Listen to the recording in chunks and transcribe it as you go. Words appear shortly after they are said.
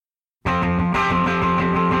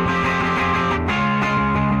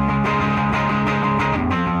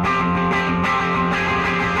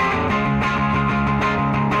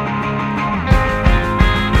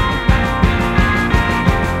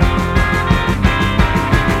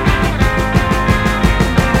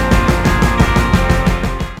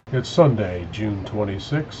It's Sunday, June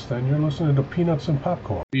 26th, and you're listening to Peanuts and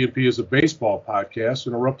Popcorn. P&P is a baseball podcast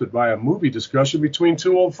interrupted by a movie discussion between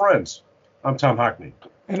two old friends. I'm Tom Hockney.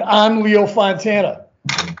 And I'm Leo Fontana.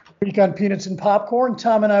 Week on Peanuts and Popcorn,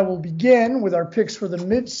 Tom and I will begin with our picks for the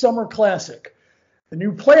Midsummer Classic. The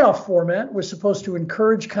new playoff format was supposed to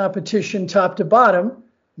encourage competition top to bottom,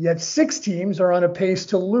 yet 6 teams are on a pace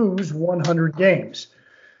to lose 100 games.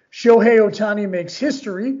 Shohei Ohtani makes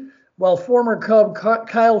history, while former Cub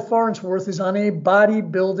Kyle Farnsworth is on a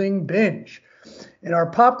bodybuilding binge. In our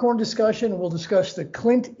popcorn discussion, we'll discuss the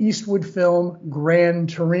Clint Eastwood film Gran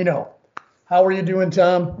Torino. How are you doing,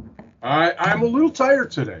 Tom? I'm a little tired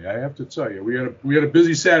today, I have to tell you. We had a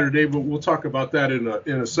busy Saturday, but we'll talk about that in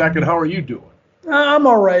a second. How are you doing? I'm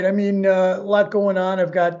all right. I mean, a lot going on.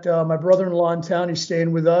 I've got my brother-in-law in town. He's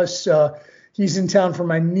staying with us. He's in town for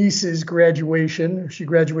my niece's graduation. She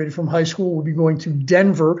graduated from high school. We'll be going to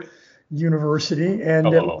Denver University, and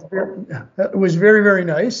it was very, very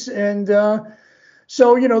nice. And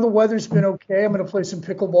so, the weather's been okay. I'm going to play some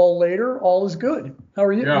pickleball later. All is good. How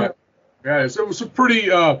are you? Yeah, it was a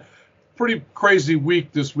pretty crazy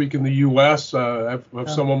week this week in the U.S. I have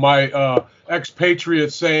some of my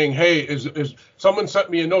expatriates saying, "Hey, is someone sent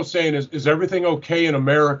me a note saying is everything okay in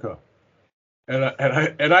America?"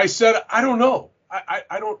 And I said, I don't know.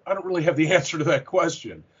 I don't really have the answer to that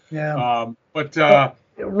question. Yeah. But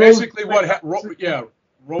basically,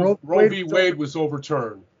 Roe v. Wade was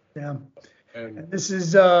overturned. Yeah. And this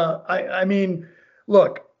is, I mean,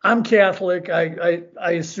 look, I'm Catholic. I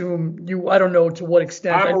assume you, I don't know to what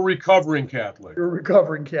extent. I'm a recovering Catholic. You're a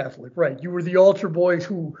recovering Catholic, right? You were the altar boy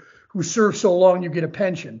who served so long you get a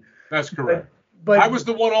pension. That's correct. But I was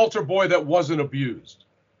the one altar boy that wasn't abused.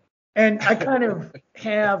 And I kind of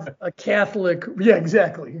have a Catholic, yeah,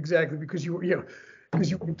 exactly, because you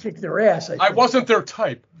would kick their ass. I wasn't their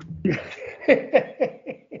type.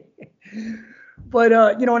 But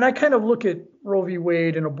and I kind of look at Roe v.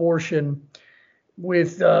 Wade and abortion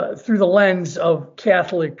with through the lens of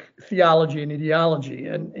Catholic theology and ideology,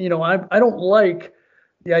 and I don't like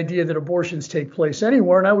the idea that abortions take place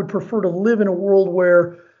anywhere, and I would prefer to live in a world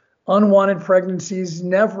where unwanted pregnancies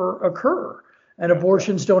never occur. And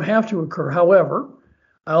abortions don't have to occur. However,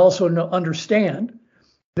 I also understand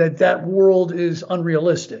that world is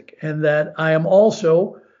unrealistic, and that I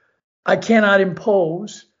cannot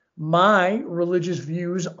impose my religious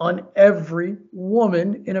views on every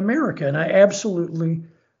woman in America. And I absolutely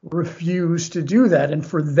refuse to do that. And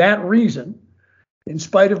for that reason, in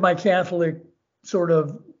spite of my Catholic sort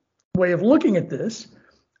of way of looking at this,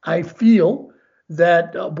 I feel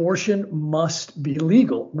that abortion must be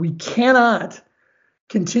legal. We cannot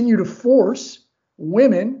continue to force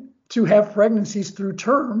women to have pregnancies through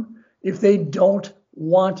term if they don't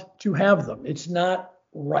want to have them. It's not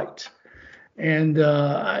right. And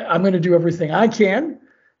I'm going to do everything I can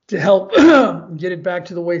to help get it back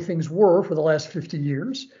to the way things were for the last 50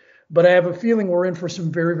 years. But I have a feeling we're in for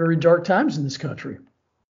some very, very dark times in this country.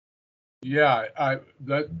 Yeah,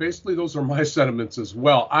 basically those are my sentiments as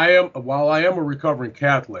well. While I am a recovering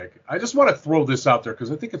Catholic, I just want to throw this out there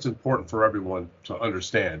because I think it's important for everyone to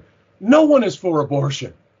understand. No one is for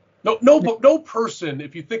abortion. No person,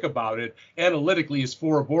 if you think about it analytically, is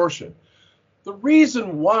for abortion. The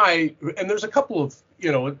reason why, and there's a couple of,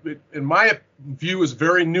 in my view, is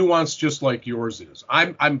very nuanced, just like yours is.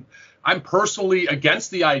 I'm personally against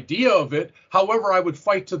the idea of it. However, I would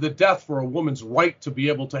fight to the death for a woman's right to be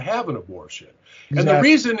able to have an abortion. Exactly. And the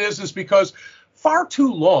reason is because far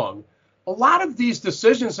too long, a lot of these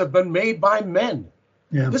decisions have been made by men.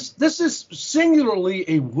 Yeah. This is singularly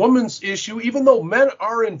a woman's issue, even though men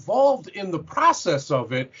are involved in the process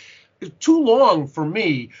of it. Too long, for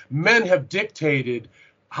me, men have dictated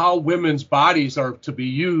how women's bodies are to be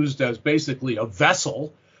used as basicit a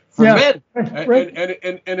vessel for men, right.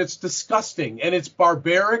 And it's disgusting and it's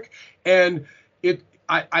barbaric, and it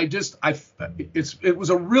was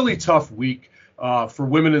a really tough week for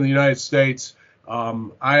women in the United States.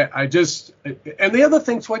 And the other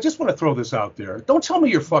thing too, I just want to throw this out there. Don't tell me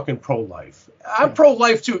you're fucking pro-life. I'm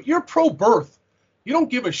pro-life too. You're pro-birth. You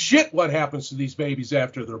don't give a shit what happens to these babies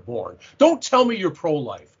after they're born. Don't tell me you're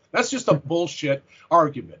pro-life. That's just a bullshit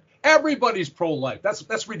argument. Everybody's pro-life.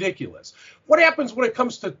 That's ridiculous. What happens when it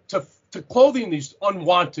comes to clothing these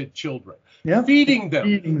unwanted children? Yeah. Feeding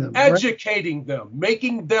them, educating them,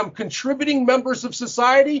 making them contributing members of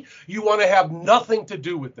society? You want to have nothing to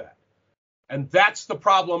do with that. And that's the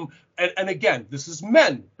problem. And again, this is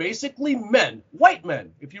men, basically men, white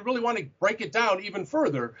men, if you really want to break it down even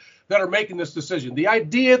further, that are making this decision. The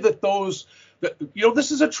idea that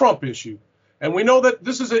this is a Trump issue. And we know that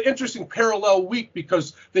this is an interesting parallel week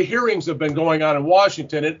because the hearings have been going on in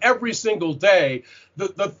Washington, and every single day the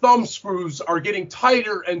thumb screws are getting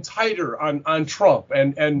tighter and tighter on Trump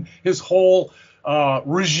and his whole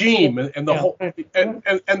regime and the whole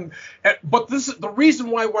but this is the reason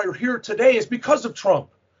why we're here today is because of Trump.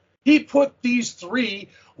 He put these 3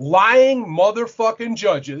 lying motherfucking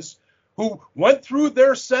judges who went through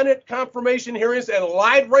their Senate confirmation hearings and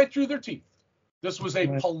lied right through their teeth. This was a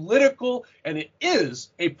political, and it is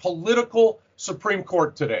a political Supreme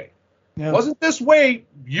Court today. Yeah. It wasn't this way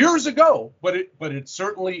years ago, but it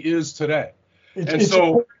certainly is today. It's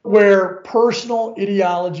where personal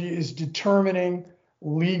ideology is determining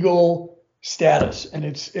legal status, and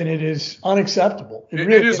it is unacceptable. It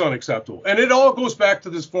is unacceptable, and it all goes back to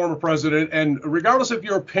this former president. And regardless of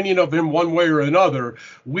your opinion of him one way or another,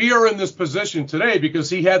 we are in this position today because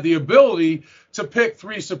he had the ability to pick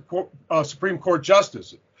 3 Supreme Court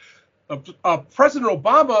justices. President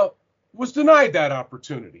Obama was denied that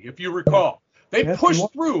opportunity, if you recall. They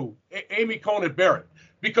pushed through Amy Coney Barrett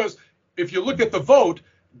because if you look at the vote,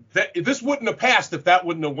 this wouldn't have passed if that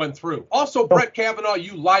wouldn't have went through. Also, Brett Kavanaugh,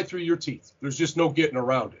 you lied through your teeth. There's just no getting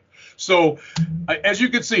around it. So, as you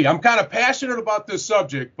can see, I'm kind of passionate about this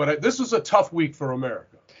subject, but this is a tough week for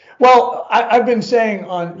America. Well, I've been saying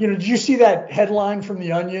did you see that headline from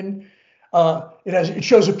The Onion? It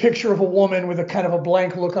shows a picture of a woman with a kind of a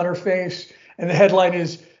blank look on her face, and the headline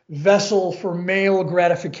is "Vessel for Male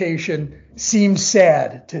Gratification Seems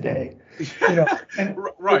Sad Today." And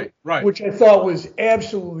right. Which I thought was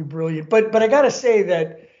absolutely brilliant. But I got to say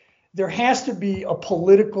that there has to be a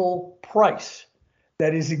political price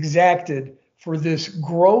that is exacted for this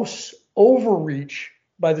gross overreach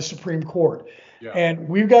by the Supreme Court. Yeah, and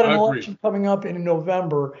we've got an election coming up in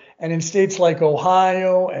November, and in states like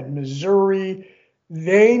Ohio and Missouri,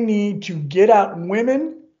 they need to get out.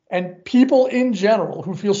 Women and people in general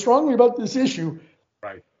who feel strongly about this issue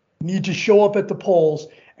need to show up at the polls,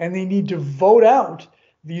 and they need to vote out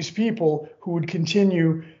these people who would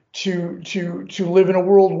continue to live in a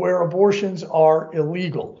world where abortions are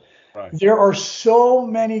illegal. Right. There are so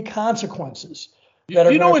many consequences.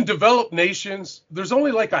 In developed nations, there's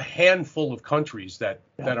only like a handful of countries that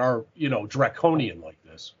are, draconian like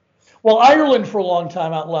this. Well, Ireland for a long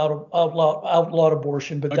time outlawed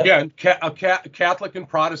abortion, but again, a Catholic and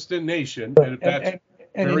Protestant nation, and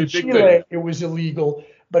in Chile it was illegal.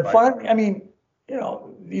 But finally,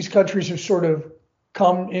 these countries have sort of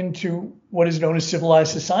come into what is known as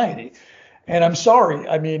civilized society. And I'm sorry.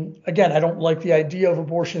 Again, I don't like the idea of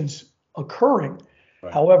abortions occurring.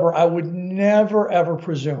 Right. However, I would never, ever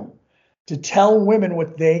presume to tell women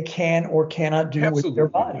what they can or cannot do with their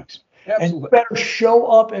bodies. Absolutely. And you better show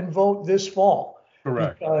up and vote this fall.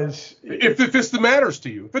 Correct. Because if this matters to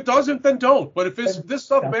you. If it doesn't, then don't. But if this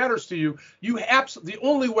stuff matters to you, the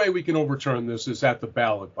only way we can overturn this is at the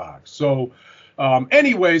ballot box. So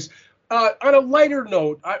anyways, on a lighter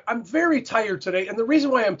note, I'm very tired today. And the reason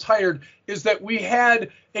why I'm tired is that we had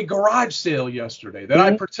a garage sale yesterday that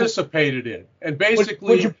I participated in. And basically,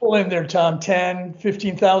 what'd you pull in there, Tom? 10,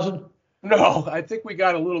 15,000? No, I think we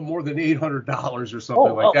got a little more than $800 or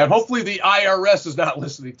something like that. Hopefully the IRS is not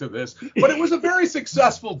listening to this. But it was a very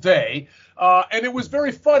successful day. And it was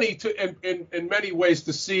very funny in many ways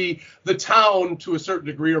to see the town to a certain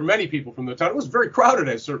degree, or many people from the town. It was very crowded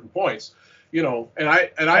at certain points. And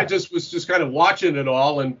I just was kind of watching it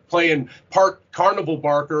all and playing part carnival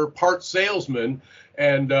barker, part salesman,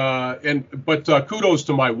 but kudos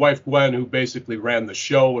to my wife Gwen, who basically ran the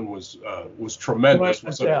show and was tremendous.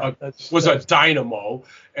 Was a dynamo,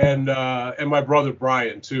 and my brother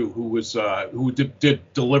Brian too, who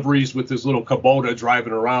did deliveries with his little Kubota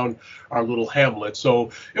driving around our little hamlet. So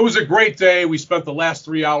it was a great day. We spent the last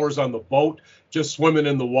 3 hours on the boat, just swimming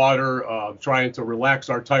in the water, trying to relax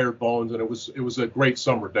our tired bones, and it was a great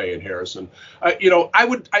summer day in Harrison.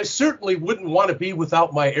 I certainly wouldn't want to be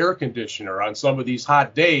without my air conditioner on some of these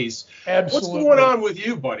hot days. Absolutely. What's going on with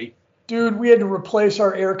you, buddy? Dude, we had to replace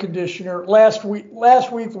our air conditioner last week,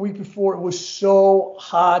 the week before. It was so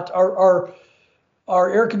hot. Our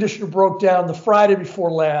air conditioner broke down the Friday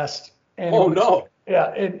before last. And no. Yeah,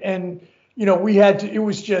 and we had to, it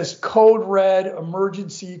was just code red,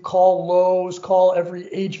 emergency, call Lowe's, call every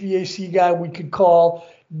HVAC guy we could call,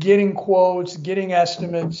 getting quotes, getting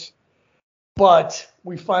estimates. But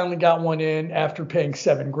we finally got one in after paying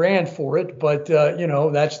 $7,000 for it. But,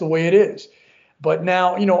 that's the way it is. But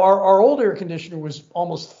now, our old air conditioner was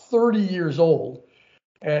almost 30 years old.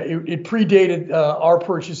 It predated our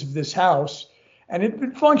purchase of this house. And it'd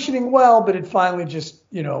been functioning well, but it finally just,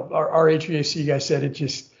 our HVAC guy said it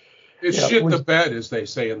just. It's shit the bed, as they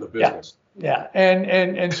say in the business. Yeah,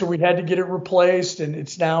 and so we had to get it replaced, and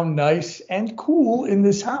it's now nice and cool in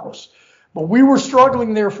this house. But we were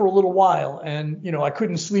struggling there for a little while, and I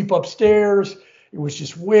couldn't sleep upstairs. It was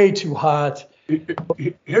just way too hot.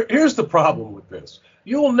 Here's the problem with this.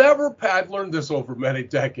 You'll never, I've learned this over many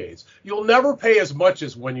decades. You'll never pay as much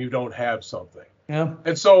as when you don't have something. Yeah.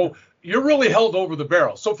 And so you're really held over the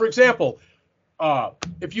barrel. So, for example,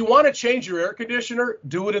 if you want to change your air conditioner,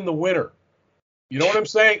 do it in the winter. You know what I'm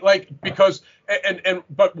saying? Because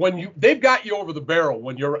but when they've got you over the barrel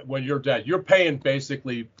when you're dead. You're paying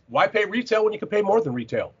basically. Why pay retail when you can pay more than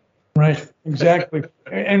retail? Right. Exactly.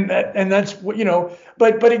 and that's what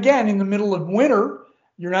But again, in the middle of winter,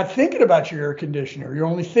 you're not thinking about your air conditioner. You're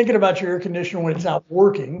only thinking about your air conditioner when it's not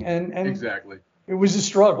working. And exactly. It was a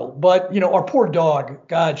struggle. But our poor dog.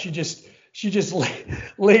 God, she just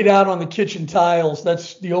laid out on the kitchen tiles.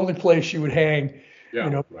 That's the only place she would hang.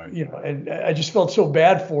 Yeah, right. And I just felt so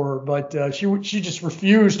bad for her, but she just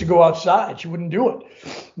refused to go outside. She wouldn't do it.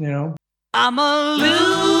 I'm a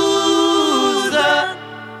loser.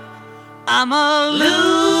 I'm a loser,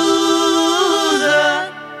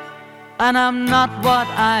 and I'm not what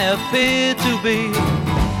I appear to be.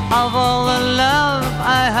 Of all the love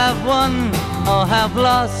I have won or have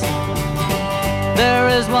lost, there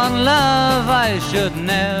is one love I should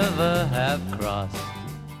never have crossed.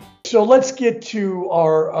 So let's get to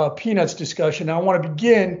our Peanuts discussion. I want to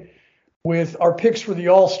begin with our picks for the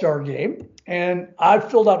All-Star game. And I've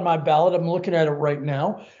filled out my ballot. I'm looking at it right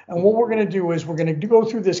now. And what we're going to do is we're going to go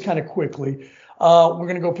through this kind of quickly. We're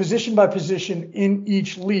going to go position by position in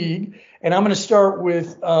each league. And I'm going to start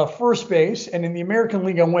with first base. And in the American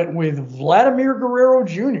League, I went with Vladimir Guerrero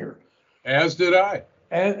Jr. As did I.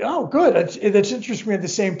 And good. That's interesting. We had the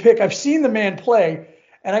same pick. I've seen the man play.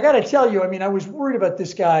 And I got to tell you, I was worried about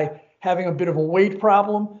this guy having a bit of a weight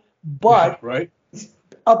problem, but right.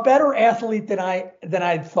 A better athlete than I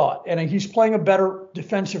had thought. And he's playing a better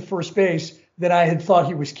defensive first base than I had thought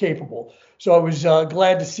he was capable. So I was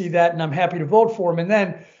glad to see that, and I'm happy to vote for him. And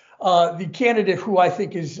then the candidate who I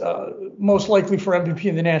think is most likely for MVP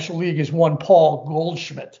in the National League is one Paul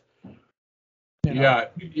Goldschmidt. Yeah,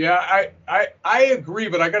 I agree,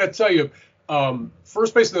 but I got to tell you,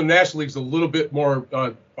 first base in the National League is a little bit more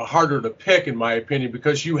harder to pick, in my opinion,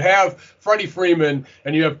 because you have Freddie Freeman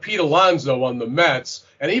and you have Pete Alonso on the Mets,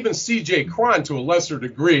 and even C.J. Cron to a lesser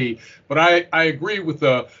degree. But I agree with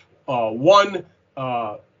the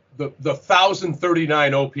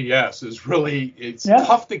 1,039 OPS is really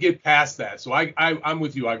tough to get past that. So I'm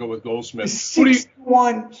with you. I go with Goldschmidt.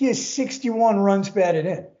 He has 61 runs batted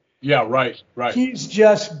in. Yeah, right. He's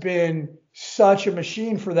just been such a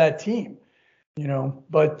machine for that team.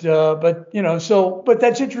 But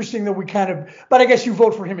that's interesting that but I guess you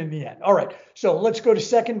vote for him in the end. All right. So let's go to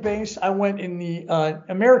second base. I went in the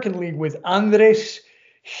American League with Andres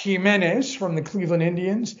Jimenez from the Cleveland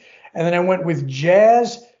Indians. And then I went with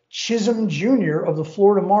Jazz Chisholm Jr. of the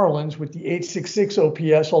Florida Marlins with the 866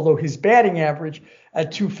 OPS, although his batting average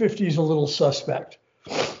at 250 is a little suspect.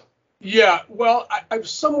 Yeah, well, I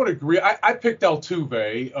somewhat agree. I picked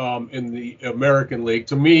Altuve in the American League.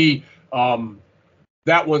 To me,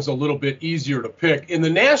 that one's a little bit easier to pick. In the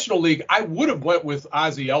National League, I would have went with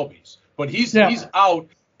Ozzie Albies, but he's out,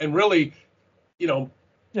 and really, Yeah,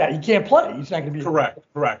 he can't play. He's not going to be. Correct.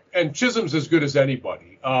 And Chisholm's as good as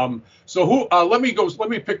anybody. So let me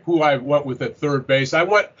pick who I went with at third base. I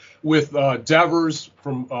went with Devers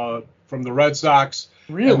from the Red Sox.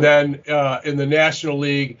 Really? And then in the National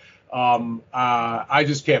League, I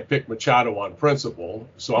just can't pick Machado on principle,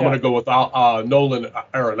 so I'm going to go with Nolan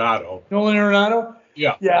Arenado. Nolan Arenado?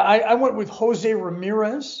 Yeah. Yeah, I went with Jose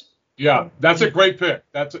Ramirez. Yeah, that's a great pick.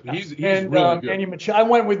 He's really good. Manny Machado. I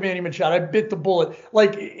went with Manny Machado. I bit the bullet.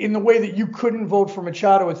 Like in the way that you couldn't vote for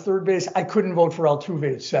Machado at third base, I couldn't vote for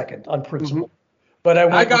Altuve at second on principle. Mm-hmm. But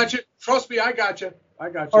I got you. Trust me, I got you.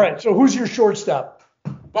 All right. So who's your shortstop?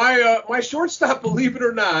 My shortstop, believe it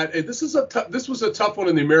or not, this was a tough one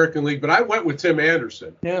in the American League, but I went with Tim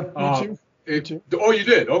Anderson. Yeah, me too. Oh, you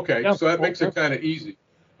did? Okay, yeah, so that makes it kind of easy.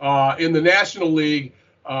 In the National League,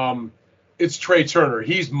 it's Trey Turner.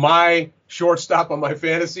 He's my shortstop on my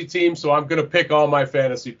fantasy team, so I'm going to pick all my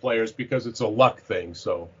fantasy players because it's a luck thing.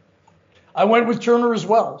 So I went with Turner as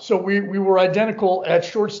well. So we were identical at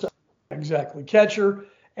shortstop, exactly, catcher,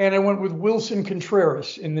 and I went with Wilson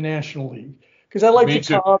Contreras in the National League. Because I like the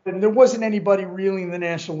Cub, and there wasn't anybody really in the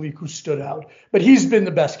National League who stood out. But he's been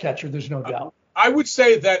the best catcher, there's no doubt. I would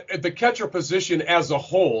say that the catcher position as a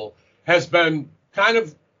whole has been kind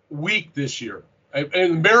of weak this year,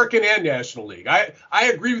 in American and National League. I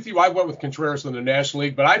agree with you. I went with Contreras in the National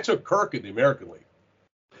League, but I took Kirk in the American League.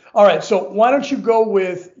 All right, so why don't you go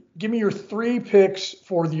with give me your 3 picks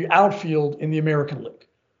for the outfield in the American League.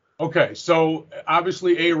 Okay, so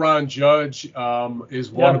obviously Aaron Judge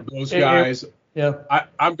is one of those guys. Yeah.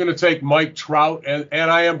 I'm going to take Mike Trout,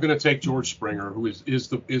 and I am going to take George Springer, who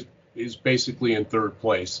is basically in third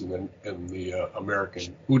place in the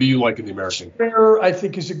American. Who do you like in the American? Springer, I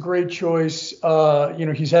think, is a great choice.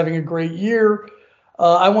 He's having a great year.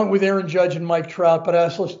 I went with Aaron Judge and Mike Trout, but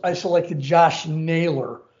I selected Josh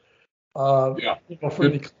Naylor from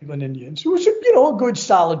the Cleveland Indians, who was a good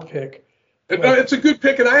solid pick. It's a good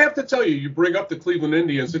pick, and I have to tell you, you bring up the Cleveland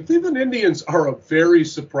Indians. The Cleveland Indians are a very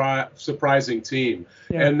surprising team.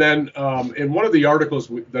 Yeah. And then in one of the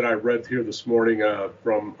articles that I read here this morning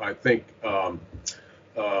from, I think,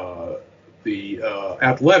 the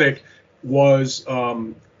Athletic was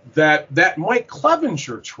that Mike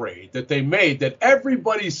Clevenger trade that they made, that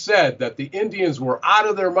everybody said that the Indians were out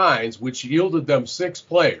of their minds, which yielded them 6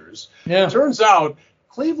 players. Yeah. Turns out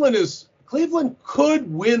Cleveland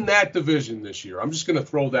could win that division this year. I'm just going to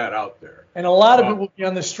throw that out there. And a lot of it will be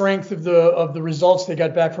on the strength of the results they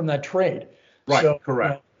got back from that trade. Right. So,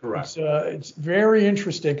 correct. It's very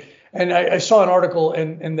interesting. And I saw an article,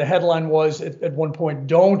 and the headline was at one point,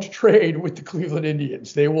 "Don't trade with the Cleveland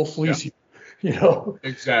Indians. They will fleece you."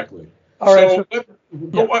 Exactly. All right.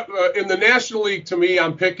 In the National League, to me,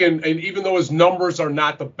 I'm picking, and even though his numbers are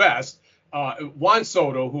not the best, Juan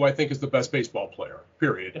Soto, who I think is the best baseball player,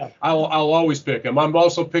 period. Yeah. I'll always pick him. I'm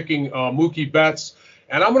also picking Mookie Betts,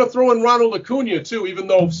 and I'm going to throw in Ronald Acuna, too, even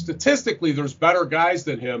though statistically there's better guys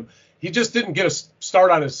than him. He just didn't get a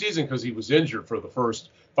start on his season because he was injured for the first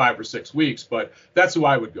 5 or 6 weeks, but that's who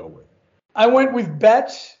I would go with. I went with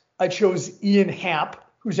Betts. I chose Ian Happ,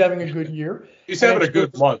 who's having a good year. He's having a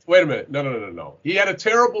good month. Wait a minute. No. He had a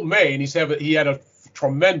terrible May, and he had a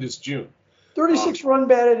tremendous June. 36 runs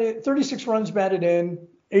batted in,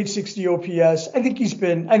 860 OPS. I think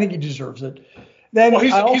he deserves it. Then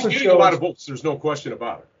he's getting a lot of votes. There's no question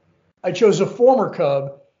about it. I chose a former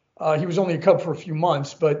Cub. He was only a Cub for a few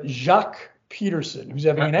months, but Jacques Peterson, who's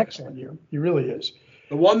having an excellent year. He really is.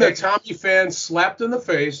 The one that Tommy fans slapped in the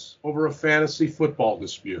face over a fantasy football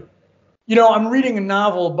dispute. I'm reading a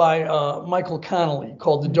novel by Michael Connelly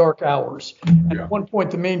called The Dark Hours. And at one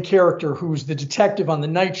point, the main character, who's the detective on the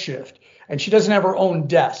night shift, and she doesn't have her own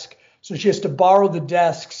desk. So she has to borrow the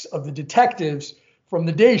desks of the detectives from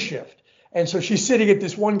the day shift. And so she's sitting at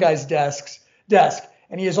this one guy's desk,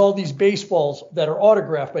 and he has all these baseballs that are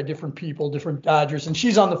autographed by different people, different Dodgers. And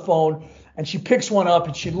she's on the phone, and she picks one up,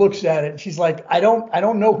 and she looks at it, and she's like, I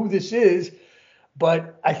don't know who this is,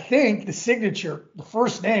 but I think the signature, the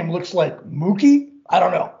first name looks like Mookie. I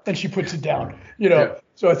don't know. And she puts it down,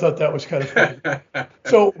 So I thought that was kind of funny.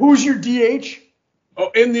 So who's your DH? Oh,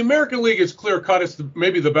 in the American League, it's clear cut. It's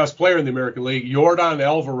maybe the best player in the American League, Yordan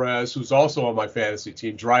Alvarez, who's also on my fantasy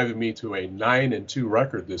team, driving me to a 9-2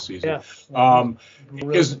 record this season. Yeah.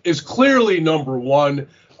 Is clearly number one.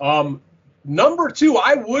 Number 2,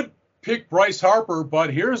 I would pick Bryce Harper,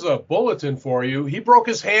 but here's a bulletin for you. He broke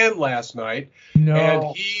his hand last night,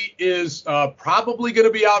 and he is probably going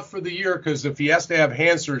to be out for the year, because if he has to have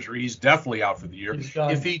hand surgery, he's definitely out for the year.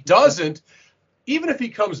 If he doesn't, even if he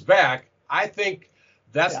comes back, I think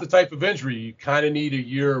that's the type of injury you kind of need a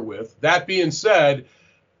year with. That being said,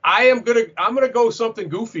 I'm gonna go something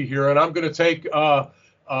goofy here, and I'm gonna take Willem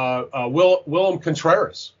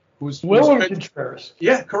Contreras. Willem Contreras.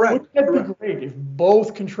 Yeah, correct. Wouldn't that be great if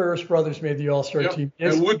both Contreras brothers made the All-Star team?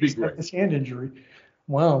 Yes, it would be great. His hand injury.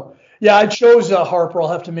 Wow. Yeah, I chose Harper. I'll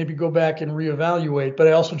have to maybe go back and reevaluate, but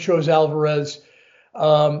I also chose Alvarez.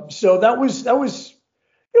 So that was.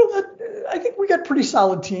 I think we got pretty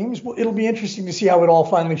solid teams. It'll be interesting to see how it all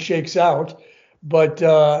finally shakes out. But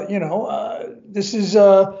this is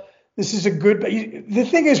a good. The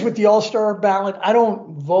thing is, with the All-Star ballot, I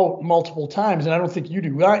don't vote multiple times, and I don't think you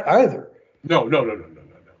do either. No.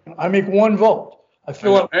 I make one vote. I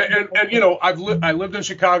feel like, I lived in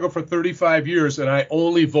Chicago for 35 years, and I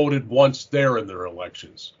only voted once there in their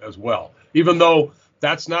elections as well, even though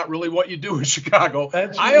that's not really what you do in Chicago.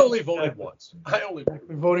 I only voted once.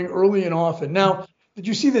 Voting early and often. Now, did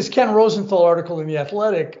you see this Ken Rosenthal article in The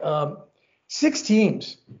Athletic? 6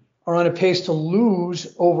 teams are on a pace to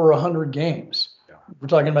lose over 100 games. Yeah. We're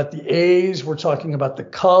talking about the A's. We're talking about the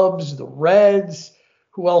Cubs, the Reds.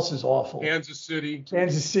 Who else is awful? Kansas City.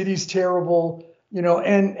 Kansas City's terrible.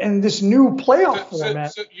 And this new playoff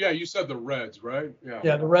format. You said the Reds, right?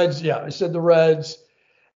 Yeah, the Reds. Yeah, I said the Reds.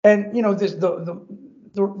 And this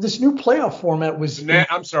new playoff format was. The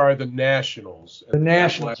Nationals. The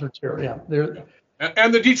Nationals are terrible. Yeah,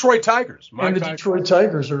 and the Detroit Tigers. Detroit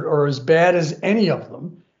Tigers are as bad as any of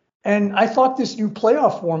them. And I thought this new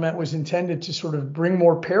playoff format was intended to sort of bring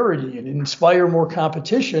more parity and inspire more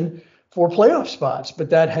competition for playoff spots,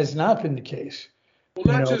 but that has not been the case.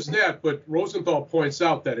 Well, not just that, but Rosenthal points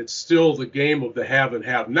out that it's still the game of the have and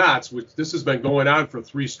have-nots, which this has been going on for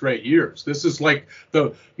 3 straight years. This is like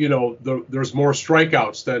there's more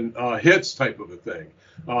strikeouts than hits type of a thing.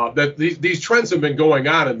 That these trends have been going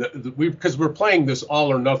on, and because we're playing this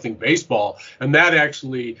all or nothing baseball, and that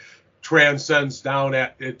actually transcends down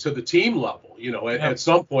to the team level, at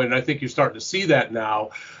some point, and I think you're starting to see that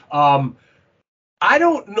now. I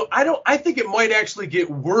don't know. I think it might actually get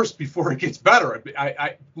worse before it gets better.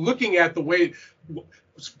 I looking at the way,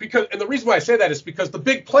 and the reason why I say that is because the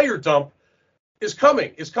big player dump is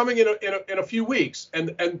coming. It's coming in a few weeks,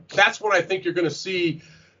 and that's when I think you're going to see.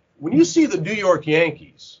 When you see the New York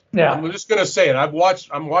Yankees, I'm just going to say it. I'm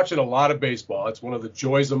watching a lot of baseball. It's one of the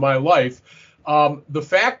joys of my life. The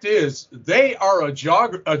fact is, they are a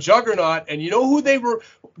juggernaut, and you know who they were?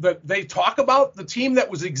 That they talk about the team that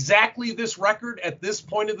was exactly this record at this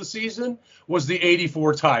point of the season was the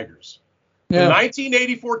 '84 Tigers. Yeah. The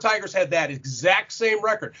 1984 Tigers had that exact same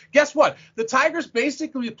record. Guess what? The Tigers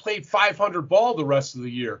basically played 500 ball the rest of the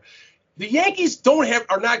year. The Yankees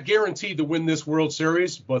are not guaranteed to win this World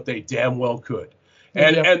Series, but they damn well could.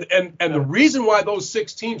 And the reason why those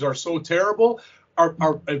 6 teams are so terrible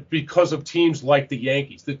are because of teams like the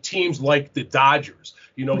Yankees, the teams like the Dodgers.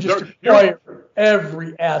 Just acquire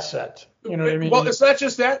every asset. You know what I mean? Well, it's not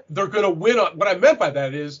just that. They're going to win. What I meant by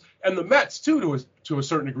that is, and the Mets, too, to a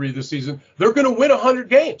certain degree this season, they're going to win 100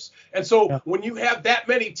 games. And so when you have that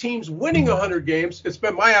many teams winning 100 games, it's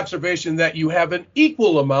been my observation that you have an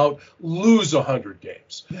equal amount lose 100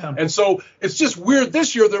 games. Yeah. And so it's just weird.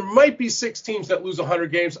 This year, there might be 6 teams that lose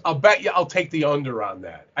 100 games. I'll bet you I'll take the under on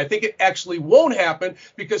that. I think it actually won't happen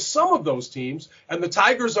because some of those teams, and the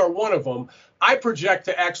Tigers are one of them, I project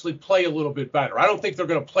to actually play a little bit better. I don't think they're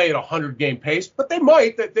going to play at a 100-game pace, but they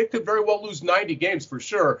might. They could very well lose 90 games for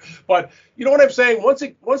sure. But you know what I'm saying? Once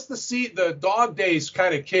the dog days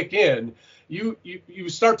kind of kick in, you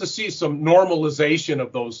start to see some normalization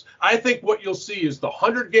of those. I think what you'll see is the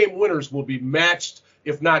 100-game winners will be matched,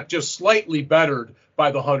 if not just slightly bettered,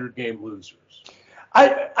 by the 100-game losers.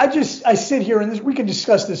 I sit here, and we can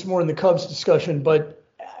discuss this more in the Cubs discussion, but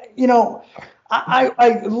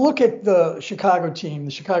I look at the Chicago team,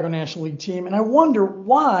 the Chicago National League team, and I wonder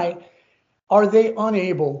why are they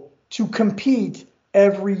unable to compete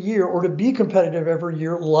every year or to be competitive every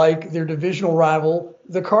year like their divisional rival,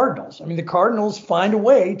 the Cardinals. I mean, the Cardinals find a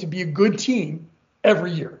way to be a good team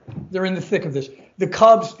every year. They're in the thick of this. The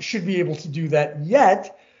Cubs should be able to do that,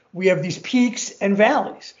 yet we have these peaks and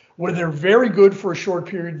valleys where they're very good for a short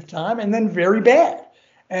period of time and then very bad.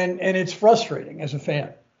 And it's frustrating as a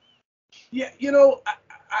fan. Yeah,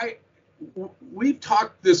 we've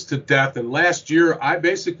talked this to death, and last year I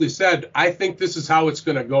basically said I think this is how it's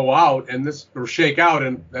going to go out or shake out,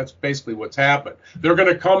 and that's basically what's happened. They're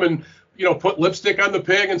going to come and put lipstick on the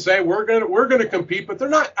pig and say we're going to compete, but they're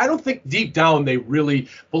not. I don't think deep down they really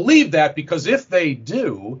believe that, because if they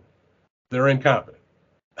do, they're incompetent.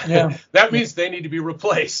 Yeah. That means they need to be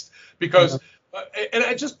replaced because. And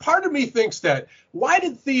part of me thinks that, why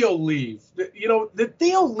did Theo leave? Did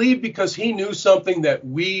Theo leave because he knew something that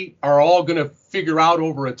we are all going to figure out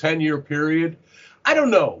over a 10-year period? I don't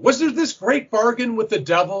know. Was there this great bargain with the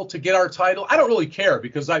devil to get our title? I don't really care,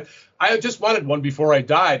 because I just wanted one before I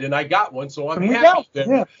died, and I got one, so I'm happy there.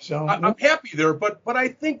 Yeah, so, I'm happy there, but I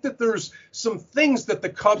think that there's some things that the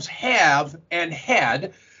Cubs have and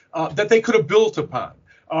had that they could have built upon.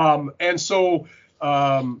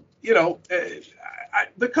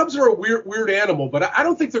 The Cubs are a weird animal, but I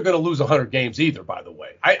don't think they're going to lose 100 games either, by the way.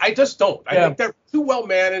 I just don't. I think they're too well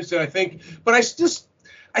managed, and I think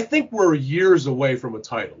we're years away from a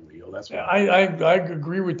title, Leo. That's what I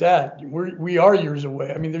agree with that. We are years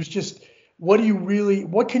away. I mean, there's just, what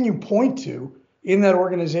can you point to in that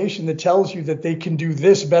organization that tells you that they can do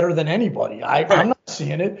this better than anybody? I'm not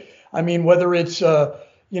seeing it. I mean, whether it's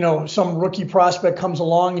some rookie prospect comes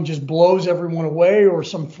along and just blows everyone away, or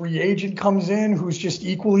some free agent comes in who's just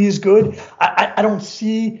equally as good. I don't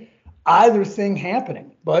see either thing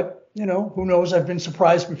happening, but who knows? I've been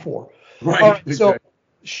surprised before. Right. Exactly. So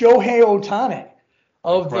Shohei Ohtani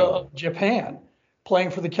of Japan,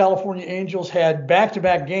 playing for the California Angels, had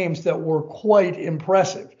back-to-back games that were quite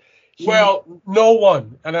impressive. No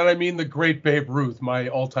one, and I mean the great Babe Ruth, my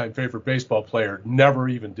all-time favorite baseball player, never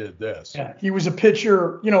even did this. Yeah, he was a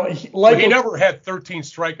pitcher, he never had 13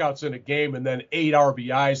 strikeouts in a game and then 8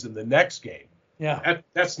 RBIs in the next game. Yeah.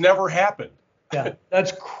 That's never happened. Yeah,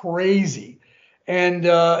 that's crazy. And,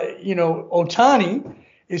 Ohtani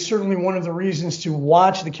is certainly one of the reasons to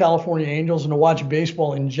watch the California Angels and to watch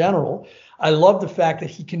baseball in general. I love the fact that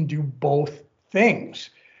he can do both things.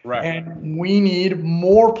 Right. And we need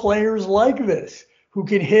more players like this who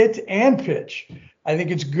can hit and pitch. I think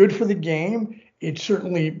it's good for the game. It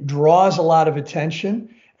certainly draws a lot of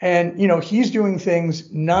attention. And, he's doing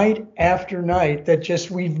things night after night that just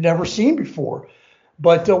we've never seen before.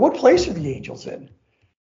 But what place are the Angels in?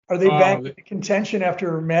 Are they back in contention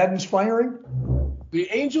after Madden's firing? The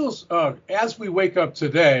Angels, as we wake up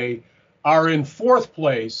today, are in fourth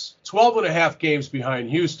place, 12 and a half games behind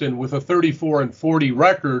Houston with a 34-40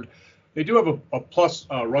 record. They do have a plus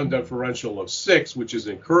run differential of 6, which is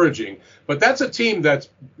encouraging. But that's a team that's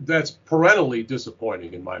perennially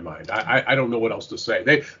disappointing in my mind. I don't know what else to say.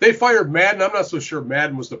 They fired Madden. I'm not so sure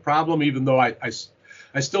Madden was the problem, even though I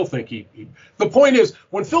still think he. The point is,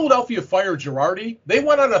 when Philadelphia fired Girardi, they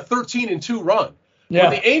went on a 13-2 run. Yeah.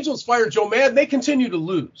 When the Angels fired Joe Madden, they continue to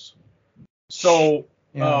lose. So,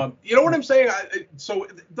 you know what I'm saying?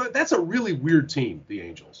 That's a really weird team, the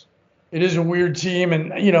Angels. It is a weird team,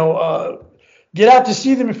 and get out to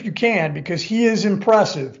see them if you can, because he is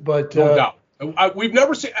impressive. But no doubt, we've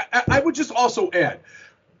never seen. I would just also add,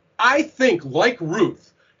 I think like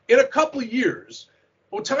Ruth, in a couple of years,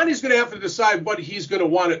 Ohtani's going to have to decide what he's going to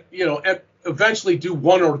want to, eventually do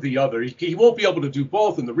one or the other. He won't be able to do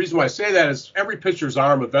both, and the reason why I say that is every pitcher's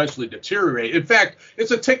arm eventually deteriorates. In fact,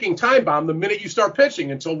 it's a ticking time bomb the minute you start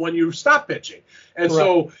pitching until when you stop pitching, and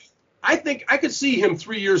so. I think I could see him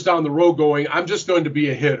 3 years down the road going, I'm just going to be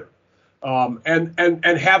a hitter, and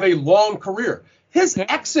have a long career. His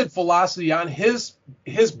exit velocity on his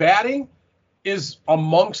batting is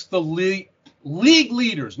amongst the league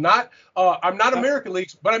leaders. I'm not American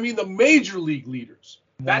leagues, but I mean the major league leaders.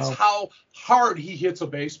 Wow. That's how hard he hits a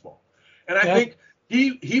baseball. And I think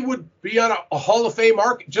he would be on a Hall of Fame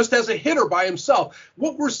arc just as a hitter by himself.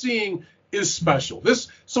 What we're seeing is special.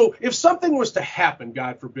 So if something was to happen,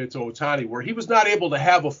 God forbid, to Ohtani, where he was not able to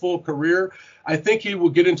have a full career, I think he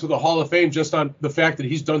will get into the Hall of Fame just on the fact that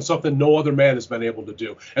he's done something no other man has been able to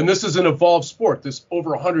do. And this is an evolved sport. This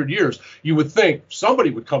over 100 years, you would think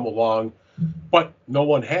somebody would come along, but no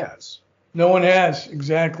one has. No one has,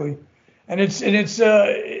 exactly. But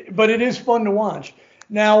it is fun to watch.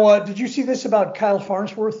 Now, did you see this about Kyle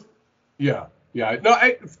Farnsworth? Yeah. Yeah, no,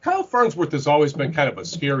 Kyle Farnsworth has always been kind of a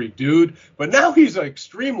scary dude, but now he's an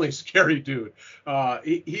extremely scary dude.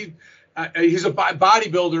 He's a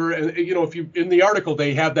bodybuilder, and if you in the article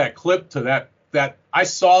they have that clip to that I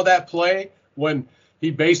saw that play when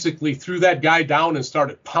he basically threw that guy down and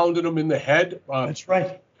started pounding him in the head. That's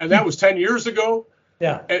right. And that was 10 years ago.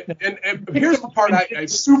 Yeah. And here's the part I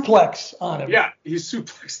suplex on him. Yeah, he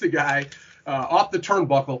suplexed the guy off the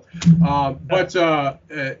turnbuckle, but.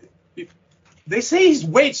 They say he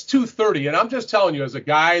weighs 230, and I'm just telling you, as a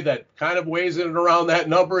guy that kind of weighs in and around that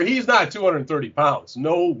number, he's not 230 pounds.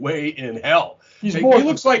 No way in hell. He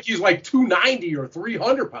looks like he's like 290 or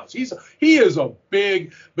 300 pounds. He is a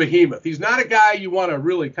big behemoth. He's not a guy you want to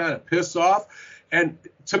really kind of piss off. And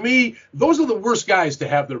to me, those are the worst guys to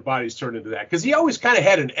have their bodies turned into that, because he always kind of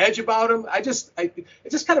had an edge about him. It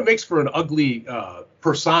just kind of makes for an ugly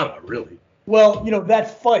persona, really. Well,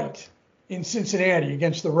 that fight in Cincinnati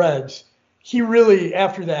against the Reds, he really,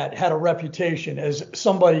 after that, had a reputation as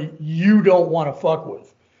somebody you don't want to fuck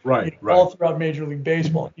with. Right. All throughout Major League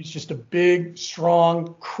Baseball. He's just a big,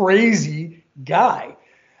 strong, crazy guy.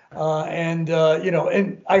 And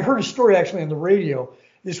I heard a story actually on the radio.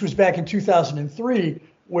 This was back in 2003,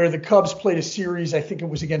 where the Cubs played a series, I think it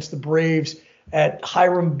was against the Braves, at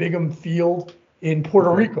Hiram Bingham Field in Puerto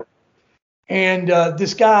Rico. And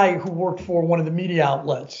this guy who worked for one of the media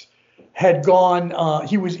outlets had gone,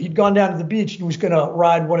 he'd gone down to the beach and was going to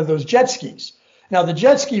ride one of those jet skis. Now, the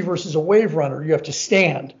jet ski versus a wave runner, you have to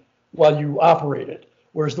stand while you operate it,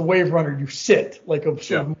 whereas the wave runner, you sit like a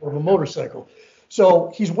sort of more of a motorcycle.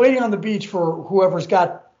 So he's waiting on the beach for whoever's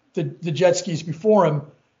got the jet skis before him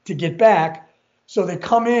to get back. So they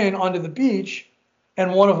come in onto the beach,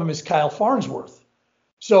 and one of them is Kyle Farnsworth.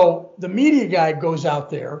 So the media guy goes out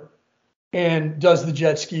there and does the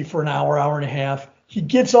jet ski for an hour, hour and a half. He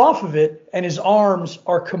gets off of it, and his arms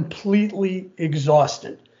are completely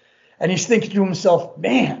exhausted. And he's thinking to himself,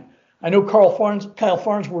 man, I know Kyle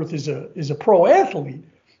Farnsworth is a pro athlete,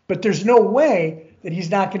 but there's no way that he's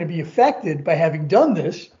not going to be affected by having done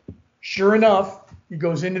this. Sure enough, he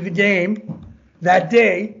goes into the game that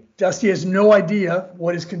day. Dusty has no idea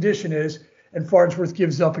what his condition is, and Farnsworth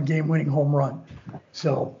gives up a game-winning home run.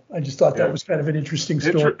 So I just thought that was kind of an interesting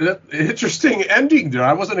story. Interesting ending there.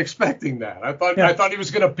 I wasn't expecting that. I thought he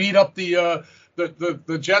was going to beat up the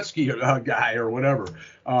the jet ski guy or whatever.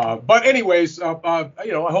 But anyways,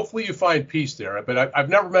 hopefully you find peace there. But I've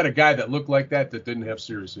never met a guy that looked like that didn't have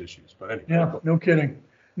serious issues. But anyway. Yeah, no kidding.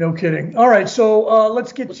 No kidding. All right, so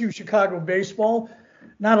let's get to Chicago baseball.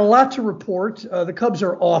 Not a lot to report. The Cubs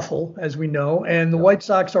are awful, as we know, and the White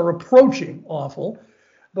Sox are approaching awful.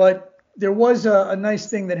 But there was a nice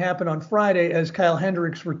thing that happened on Friday as Kyle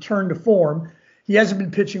Hendricks returned to form. He hasn't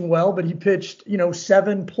been pitching well, but he pitched,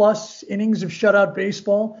 7+ innings of shutout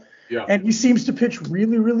baseball. Yeah. And he seems to pitch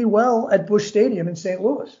really, really well at Busch Stadium in St.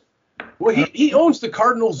 Louis. Well, he owns the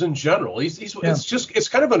Cardinals in general. It's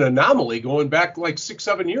kind of an anomaly going back like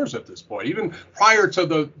 6-7 years at this point, even prior to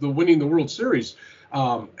the winning the World Series.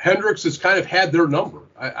 Hendricks has kind of had their number.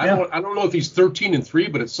 I don't know if he's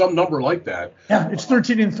 13-3, but it's some number like that. Yeah, it's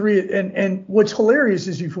 13-3. And what's hilarious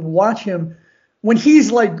is you can watch him when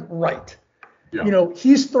he's like right. Yeah.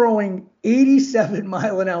 He's throwing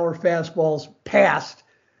 87-mile-an-hour fastballs past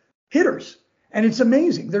hitters, and it's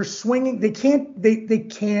amazing. They're swinging. They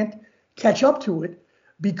can't catch up to it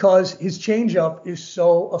because his changeup is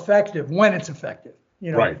so effective when it's effective.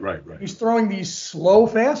 Right. He's throwing these slow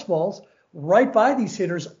fastballs right by these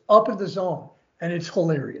hitters up in the zone, and it's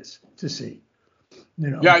hilarious to see.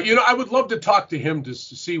 Yeah, I would love to talk to him to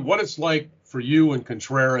see what it's like for you and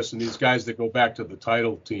Contreras and these guys that go back to the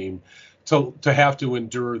title team to have to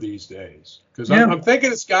endure these days, because I'm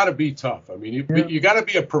thinking it's got to be tough. I mean, you got to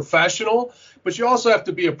be a professional, but you also have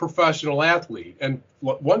to be a professional athlete. And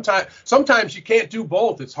sometimes you can't do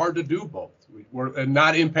both. It's hard to do both and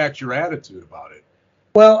not impact your attitude about it.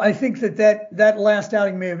 Well, I think that last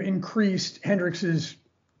outing may have increased Hendricks's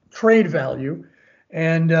trade value,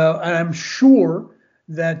 and I'm sure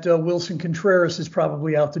that Wilson Contreras is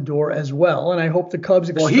probably out the door as well. And I hope the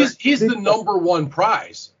Cubs. Well, he's the number one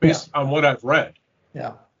prize based on what I've read.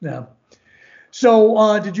 Yeah.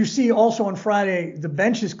 So did you see also on Friday the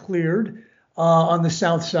bench is cleared on the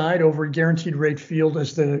south side over at Guaranteed Rate Field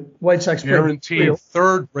as the White Sox play Guaranteed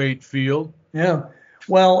third rate field. Yeah.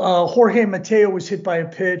 Well, Jorge Mateo was hit by a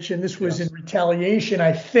pitch, and this was in retaliation.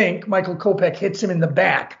 I think Michael Kopech hits him in the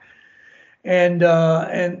back, and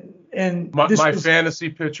my fantasy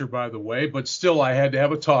pitcher, by the way, but still I had to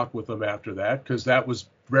have a talk with him after that because that was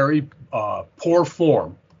very poor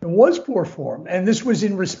form. It was poor form, and this was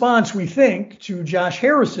in response, we think, to Josh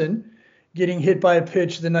Harrison getting hit by a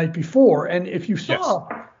pitch the night before. And if you saw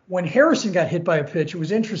when Harrison got hit by a pitch, it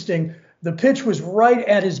was interesting. The pitch was right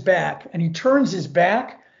at his back, and he turns his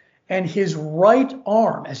back, and his right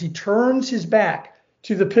arm, as he turns his back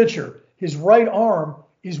to the pitcher, his right arm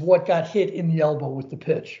is what got hit in the elbow with the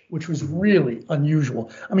pitch, which was really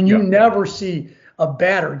unusual. I mean, you never see a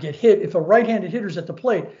batter get hit. If a right-handed hitter's at the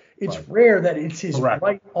plate, it's rare that it's his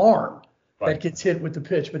right arm that gets hit with the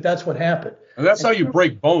pitch, but that's what happened. And that's how you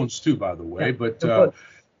break bones, too, by the way. But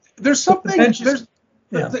there's something –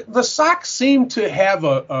 The Sox seem to have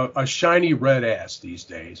a shiny red ass these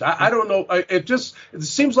days. I don't know. It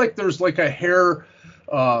seems like there's like a hair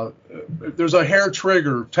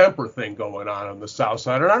trigger temper thing going on the south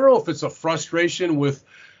side. And I don't know if it's a frustration with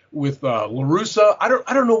La Russa. I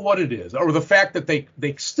don't know what it is, or the fact that they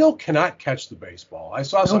still cannot catch the baseball. I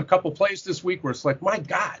saw a couple plays this week where it's like, my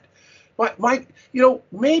God.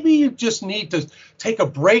 Maybe you just need to take a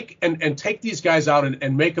break and take these guys out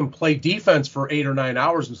and make them play defense for 8 or 9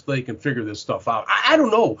 hours until they can figure this stuff out. I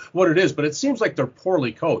don't know what it is, but it seems like they're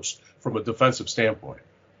poorly coached from a defensive standpoint.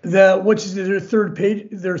 Their third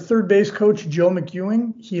base coach, Joe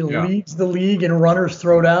McEwing, he leads the league in runners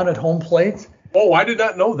thrown out at home plate. Oh, I did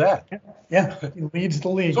not know that. Yeah, he leads the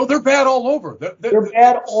league. So they're bad all over. They're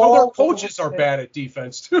bad all over. So their coaches are bad at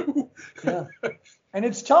defense too. Yeah. And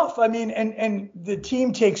it's tough. I mean, and the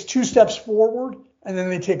team takes 2 steps forward and then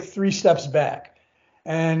they take 3 steps back.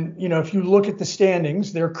 And, if you look at the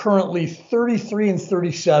standings, they're currently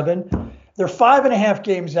 33-37. They're 5.5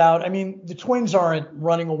 games out. I mean, the Twins aren't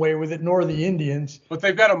running away with it, nor the Indians. But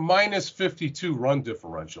they've got a -52 run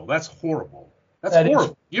differential. That's horrible. That's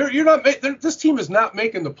horrible. You're not. This team is not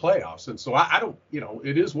making the playoffs, and so I don't.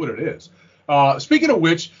 It is what it is. Speaking of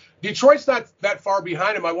which, Detroit's not that far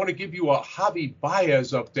behind him. I want to give you a Javi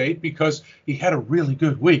Baez update because he had a really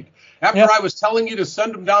good week. After I was telling you to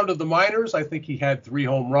send him down to the minors, I think he had 3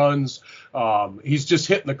 home runs. He's just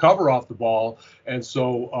hitting the cover off the ball, and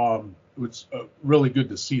so it's really good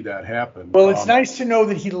to see that happen. Well, it's nice to know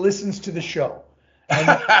that he listens to the show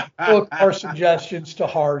and took our suggestions to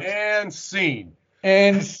heart. And scene.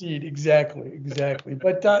 Exactly.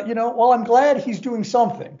 But, I'm glad he's doing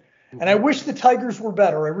something. And I wish the Tigers were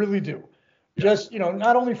better. I really do. Just,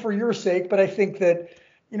 not only for your sake, but I think that,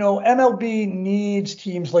 MLB needs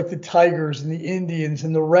teams like the Tigers and the Indians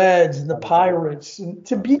and the Reds and the Pirates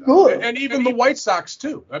to be good. And even the White Sox,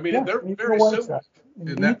 too. I mean, they're very similar.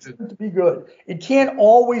 It needs them to be good. It can't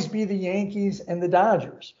always be the Yankees and the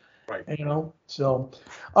Dodgers. Right. So,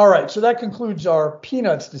 all right. So that concludes our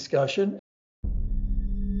Peanuts discussion.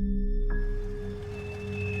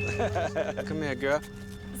 Come here, girl.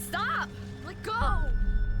 Stop! Let go!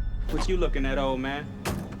 What you looking at, old man?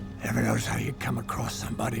 Ever notice how you come across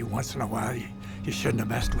somebody once in a while you shouldn't have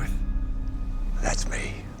messed with? That's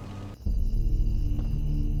me.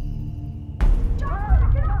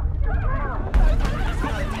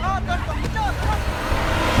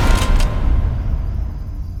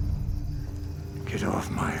 Get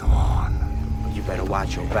off my lawn. You better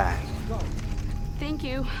watch your back. Thank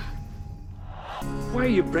you. Why are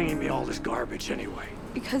you bringing me all this garbage anyway?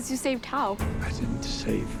 Because you saved Tao. I didn't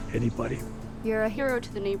save anybody. You're a hero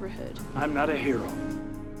to the neighborhood. I'm not a hero.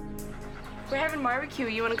 We're having barbecue.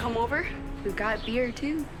 You want to come over? We've got beer,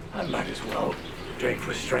 too. I might as well drink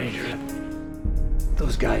with strangers.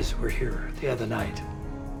 Those guys were here the other night.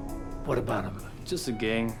 What about them? Just a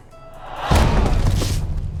gang.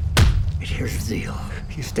 Here's the deal.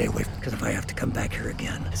 You stay away, because if I have to come back here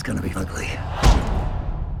again, it's gonna be ugly.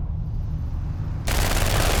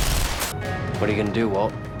 What are you gonna do,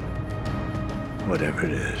 Walt? Whatever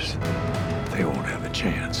it is, they won't have a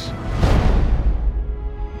chance.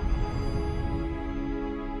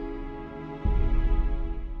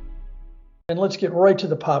 And let's get right to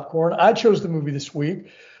the popcorn. I chose the movie this week.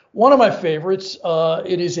 One of my favorites.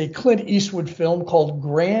 It is a Clint Eastwood film called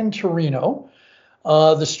Gran Torino.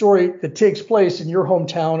 The story that takes place in your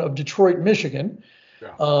hometown of Detroit, Michigan.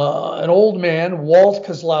 Yeah. An old man, Walt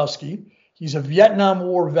Kozlowski. He's a Vietnam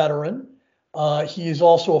War veteran. He is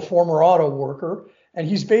also a former auto worker. And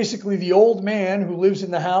he's basically the old man who lives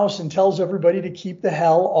in the house and tells everybody to keep the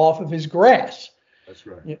hell off of his grass. That's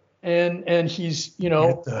right. And he's,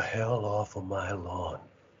 Get the hell off of my lawn.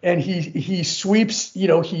 And he sweeps,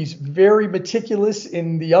 he's very meticulous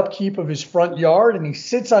in the upkeep of his front yard, and he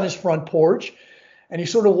sits on his front porch and he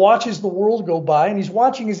sort of watches the world go by, and he's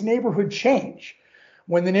watching his neighborhood change.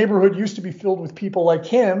 When the neighborhood used to be filled with people like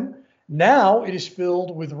him, now it is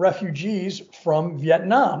filled with refugees from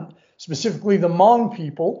Vietnam, specifically the Hmong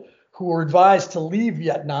people who were advised to leave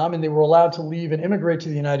Vietnam, and they were allowed to leave and immigrate to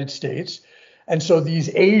the United States. And so these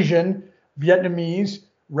Asian, Vietnamese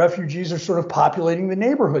refugees are sort of populating the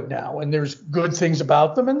neighborhood now. And there's good things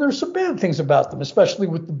about them, and there's some bad things about them, especially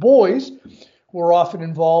with the boys who are often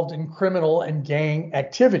involved in criminal and gang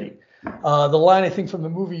activity. The line, I think, from the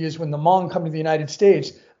movie is when the Hmong come to the United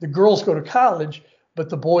States, the girls go to college, but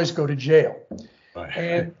the boys go to jail.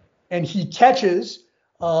 Right. And he catches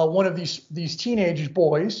one of these teenage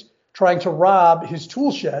boys trying to rob his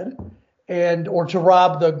tool shed or to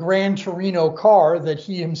rob the Gran Torino car that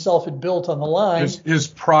he himself had built on the line. His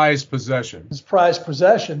prized possession. His prized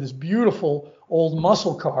possession, this beautiful old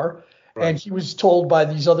muscle car. Right. And he was told by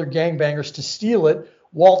these other gangbangers to steal it.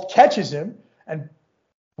 Walt catches him, and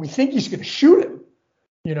we think he's going to shoot him,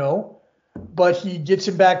 but he gets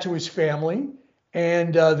him back to his family,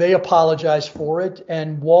 and they apologize for it.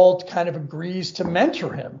 And Walt kind of agrees to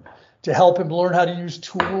mentor him, to help him learn how to use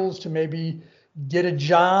tools, to maybe get a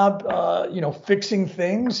job, fixing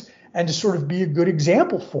things, and to sort of be a good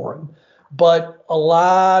example for him. But a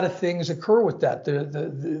lot of things occur with that.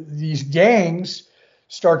 These gangs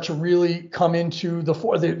start to really come into the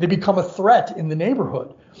fore. They become a threat in the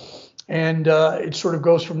neighborhood, and it sort of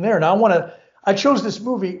goes from there. And I chose this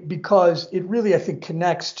movie because it really, I think,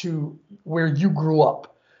 connects to where you grew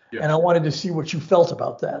up, and I wanted to see what you felt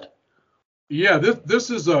about that. Yeah, this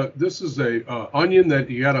is a onion that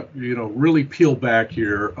you gotta really peel back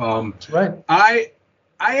here. That's right. I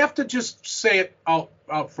have to just say it out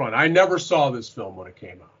front. I never saw this film when it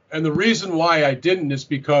came out, and the reason why I didn't is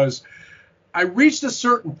because I reached a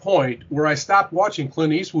certain point where I stopped watching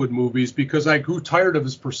Clint Eastwood movies because I grew tired of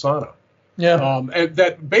his persona. Yeah.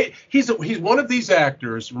 And he's one of these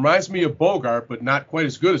actors, reminds me of Bogart, but not quite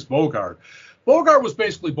as good as Bogart. Bogart was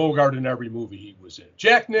basically Bogart in every movie he was in.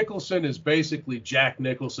 Jack Nicholson is basically Jack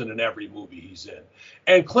Nicholson in every movie he's in.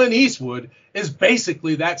 And Clint Eastwood is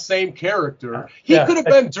basically that same character. He could have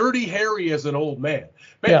been Dirty Harry as an old man.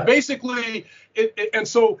 Basically, and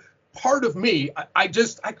so part of me, I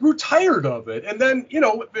grew tired of it. And then,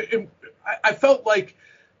 I felt like,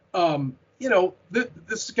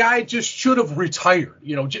 this guy just should have retired.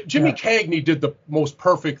 Jimmy Cagney did the most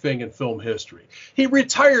perfect thing in film history. He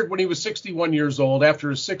retired when he was 61 years old after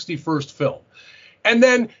his 61st film. And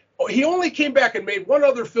then he only came back and made one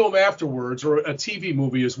other film afterwards, or a TV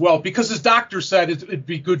movie as well, because his doctor said it'd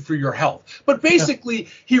be good for your health. But basically,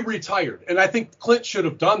 he retired. And I think Clint should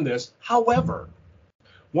have done this. However,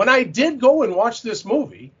 when I did go and watch this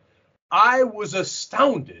movie, I was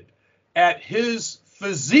astounded at his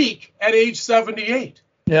physique at age 78.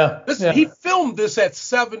 Yeah. He filmed this at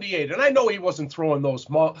 78, and I know he wasn't throwing those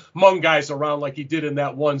Hmong guys around like he did in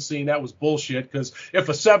that one scene. That was bullshit, because if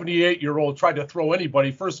a 78-year-old tried to throw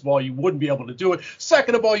anybody, first of all, you wouldn't be able to do it.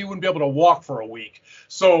 Second of all, you wouldn't be able to walk for a week.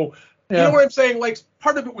 So, you know what I'm saying? Like,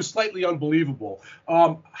 part of it was slightly unbelievable.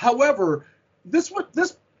 However, this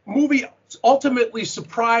movie ultimately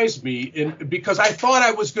surprised me because I thought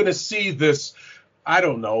I was going to see this, I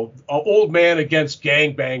don't know, old man against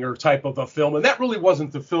gangbanger type of a film. And that really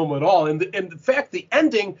wasn't the film at all. And in fact, the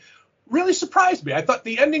ending really surprised me. I thought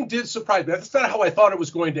the ending did surprise me. That's not how I thought it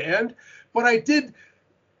was going to end. But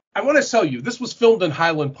I want to tell you, this was filmed in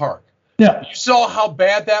Highland Park. Yeah. You saw how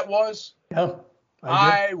bad that was? Yeah.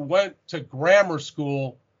 I went to grammar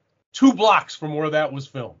school 2 blocks from where that was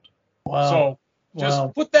filmed. Wow. So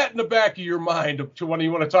just put that in the back of your mind to when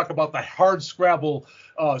you want to talk about the hard scrabble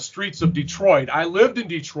streets of Detroit. I lived in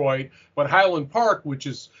Detroit, but Highland Park, which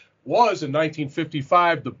was in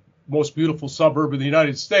 1955 the most beautiful suburb of the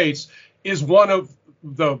United States, is one of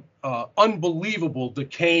the unbelievable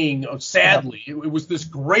decaying. Sadly, it was this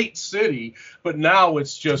great city, but now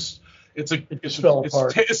it's just it's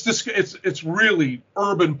really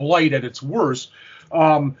urban blight at its worst.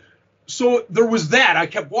 So there was that. I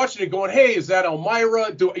kept watching it going, hey, is that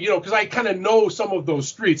Elmira? Because I kind of know some of those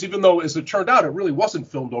streets, even though, as it turned out, it really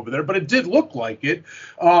wasn't filmed over there, but it did look like it.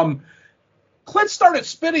 Clint started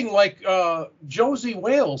spitting like Josie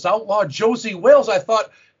Wales, outlaw Josie Wales. I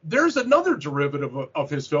thought, there's another derivative of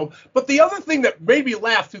his film. But the other thing that made me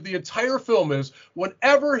laugh through the entire film is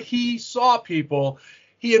whenever he saw people,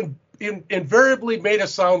 he invariably made a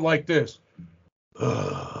sound like this.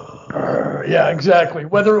 Yeah, exactly.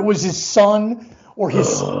 Whether it was his son or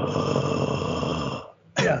his.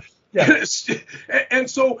 Yeah. And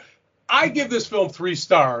so I give this film 3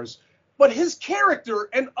 stars, but his character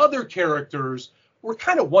and other characters were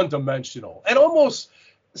kind of one-dimensional and almost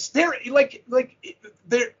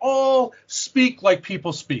they all speak like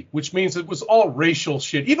people speak, which means it was all racial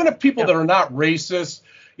shit. Even if people that are not racist,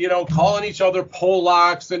 calling each other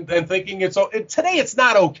Polacks and thinking today it's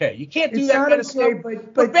not okay. You can't do that kind of stuff.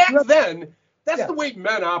 But back then, that's the way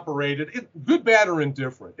men operated, good, bad, or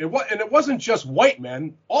indifferent. And it wasn't just white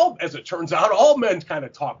men. As it turns out, all men kind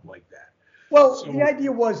of talk like that. Well, the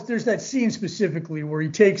idea was there's that scene specifically where he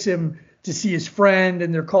takes him to see his friend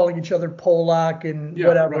and they're calling each other Polak and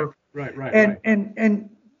whatever. Right. And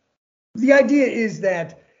the idea is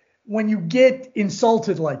that when you get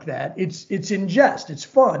insulted like that, it's in jest. It's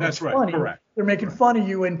fun. That's it's right. Funny. Correct. They're making fun of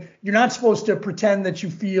you, and you're not supposed to pretend that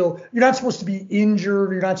you're not supposed to be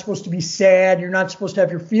injured. You're not supposed to be sad. You're not supposed to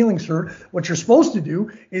have your feelings hurt. What you're supposed to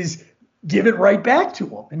do is give it right back to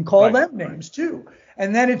them and call them names too.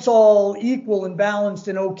 And then it's all equal and balanced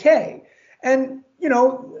and okay. And,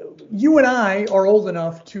 you and I are old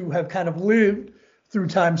enough to have kind of lived through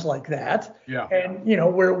times like that. Yeah. And,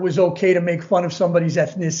 where it was okay to make fun of somebody's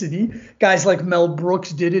ethnicity. Guys like Mel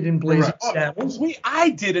Brooks did it in Blazing Saddles.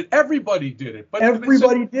 I did it. Everybody did it. But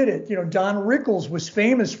everybody did it. Don Rickles was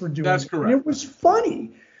famous for doing it. That's correct. And it was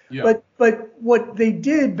funny. Yeah. But what they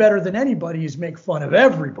did better than anybody is make fun of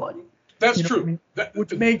everybody. That's true.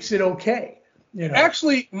 Which makes it okay.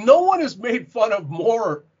 Actually, no one is made fun of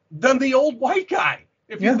more than the old white guy.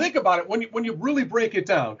 If you think about it, when you really break it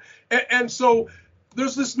down. And so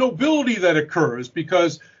there's this nobility that occurs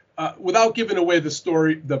because without giving away the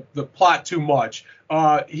story, the plot too much,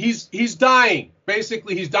 he's dying.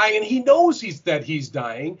 Basically, he's dying, and he knows that he's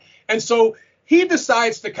dying. And so he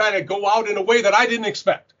decides to kind of go out in a way that I didn't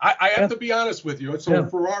expect. I have to be honest with you. And so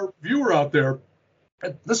for our viewer out there,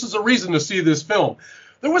 this is a reason to see this film.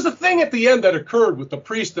 There was a thing at the end that occurred with the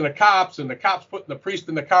priest and the cops putting the priest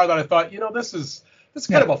in the car that I thought, this is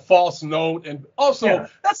kind of a false note. And also,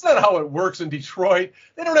 that's not how it works in Detroit.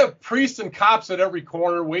 They don't have priests and cops at every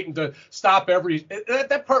corner waiting to stop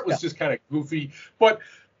that part was just kind of goofy.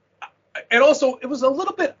 And also, it was a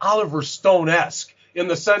little bit Oliver Stone-esque in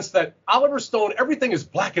the sense that Oliver Stone, everything is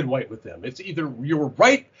black and white with him. It's either you're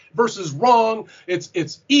right versus wrong.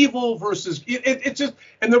 It's evil versus it just,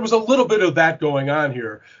 and there was a little bit of that going on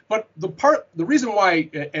here. But the reason why,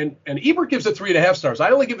 and Ebert gives it 3.5 stars.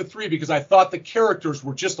 I only give it 3 because I thought the characters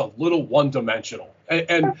were just a little one-dimensional.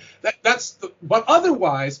 But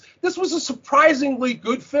otherwise, this was a surprisingly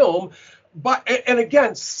good film. but and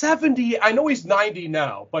again, 70. I know he's 90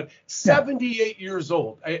 now, but 78 years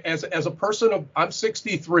old. As a person of, I'm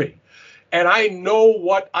 63, and I know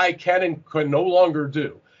what I can and can no longer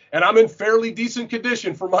do, and I'm in fairly decent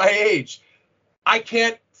condition for my age. I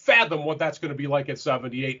can't fathom what that's going to be like at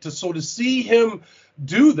 78. So to see him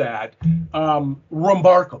do that,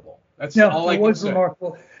 remarkable. That's all I can say.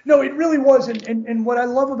 Remarkable. No, it really was. And what I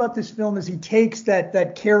love about this film is he takes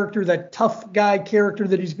that character, that tough guy character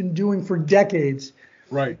that he's been doing for decades,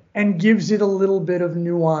 right, and gives it a little bit of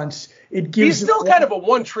nuance. It gives. He's still kind of a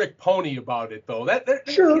one-trick pony about it, though.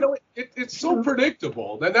 Sure. You know, it's so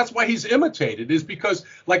predictable, and that's why he's imitated. Is because,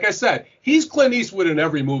 like I said, he's Clint Eastwood in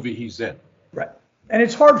every movie he's in. Right, and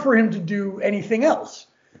it's hard for him to do anything else,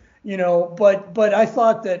 you know. But I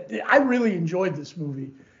thought that I really enjoyed this movie.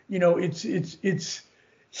 You know, he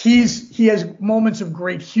has moments of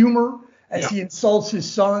great humor as he insults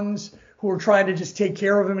his sons who are trying to just take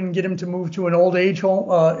care of him and get him to move to an old age home,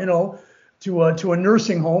 to a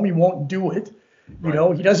nursing home. He won't do it. You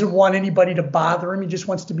know, he doesn't want anybody to bother him. He just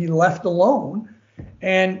wants to be left alone.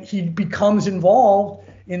 And he becomes involved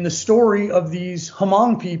in the story of these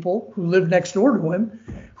Hmong people who live next door to him,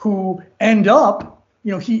 who end up,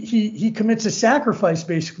 you know, he commits a sacrifice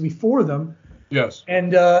basically for them. Yes.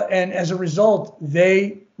 And as a result,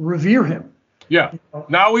 they revere him. Yeah.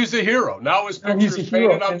 Now he's a hero. Now his picture is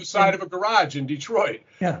painted on the side of a garage in Detroit.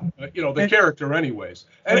 Yeah. You know, the character anyways.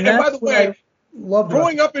 And by the way,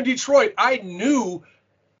 growing up in Detroit, I knew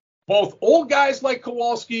both old guys like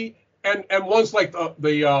Kowalski and ones like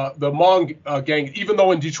the Hmong gang, even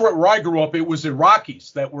though in Detroit where I grew up, it was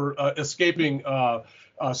Iraqis that were escaping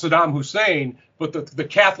Saddam Hussein, but the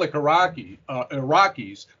Catholic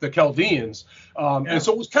Iraqis, the Chaldeans, and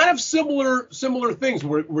so it was kind of similar things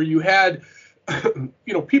where you had,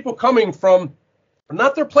 you know, people coming from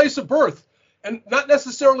not their place of birth and not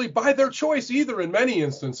necessarily by their choice either in many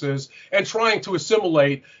instances, and trying to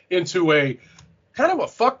assimilate into a kind of a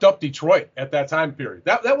fucked up Detroit at that time period.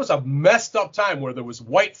 That was a messed up time where there was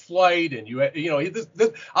white flight, and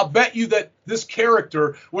I'll bet you that this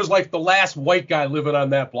character was like the last white guy living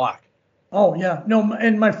on that block. Oh yeah, no,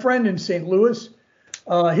 and my friend in St. Louis,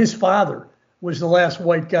 his father was the last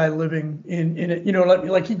white guy living in it. You know,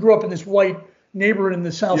 like he grew up in this white neighborhood in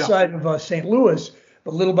the south side of St. Louis,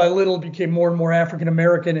 but little by little became more and more African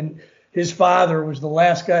American, and his father was the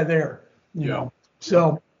last guy there. You know,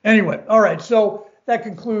 so. Anyway, all right, so that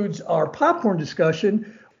concludes our popcorn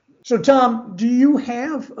discussion. So, Tom, do you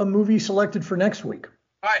have a movie selected for next week?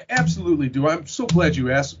 I absolutely do. I'm so glad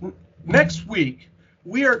you asked. Next week,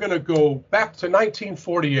 we are going to go back to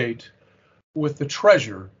 1948 with The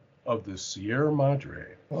Treasure of the Sierra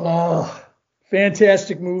Madre. Oh,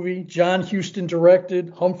 fantastic movie. John Huston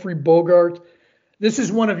directed, Humphrey Bogart. This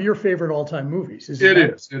is one of your favorite all-time movies, isn't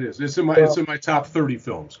it? It is. It's in my top 30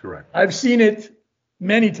 films, correct. I've seen it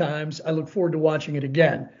many times. I look forward to watching it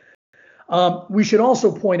again. We should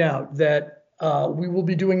also point out that we will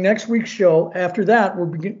be doing next week's show. After that,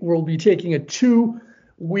 we'll be taking a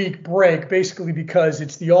 2-week break, basically because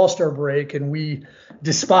it's the All-Star break, and we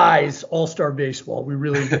despise All-Star baseball. We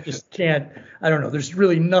really just can't. I don't know. There's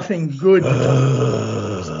really nothing good.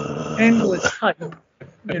 Endless hype.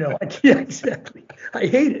 You know, I can't exactly. I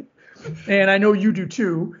hate it. And I know you do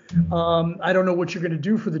too. I don't know what you're going to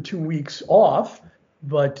do for the 2 weeks off.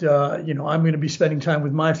 But, I'm going to be spending time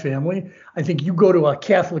with my family. I think you go to a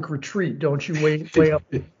Catholic retreat, don't you, way up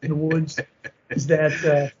in the woods? Is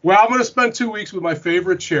that... Well, I'm going to spend 2 weeks with my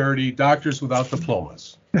favorite charity, Doctors Without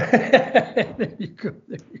Diplomas. There you go.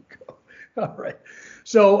 All right.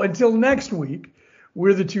 So until next week,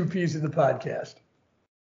 we're the 2 Ps of the podcast.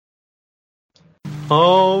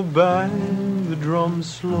 I'll bang the drum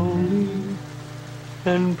slowly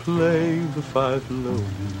and play the fife lowly.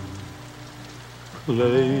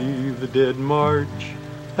 Play the Dead March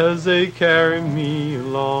as they carry me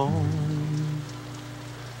along.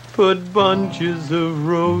 Put bunches of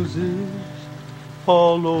roses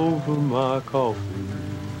all over my coffin.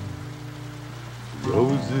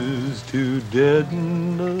 Roses to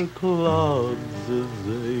deaden the clouds as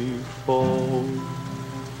they fall.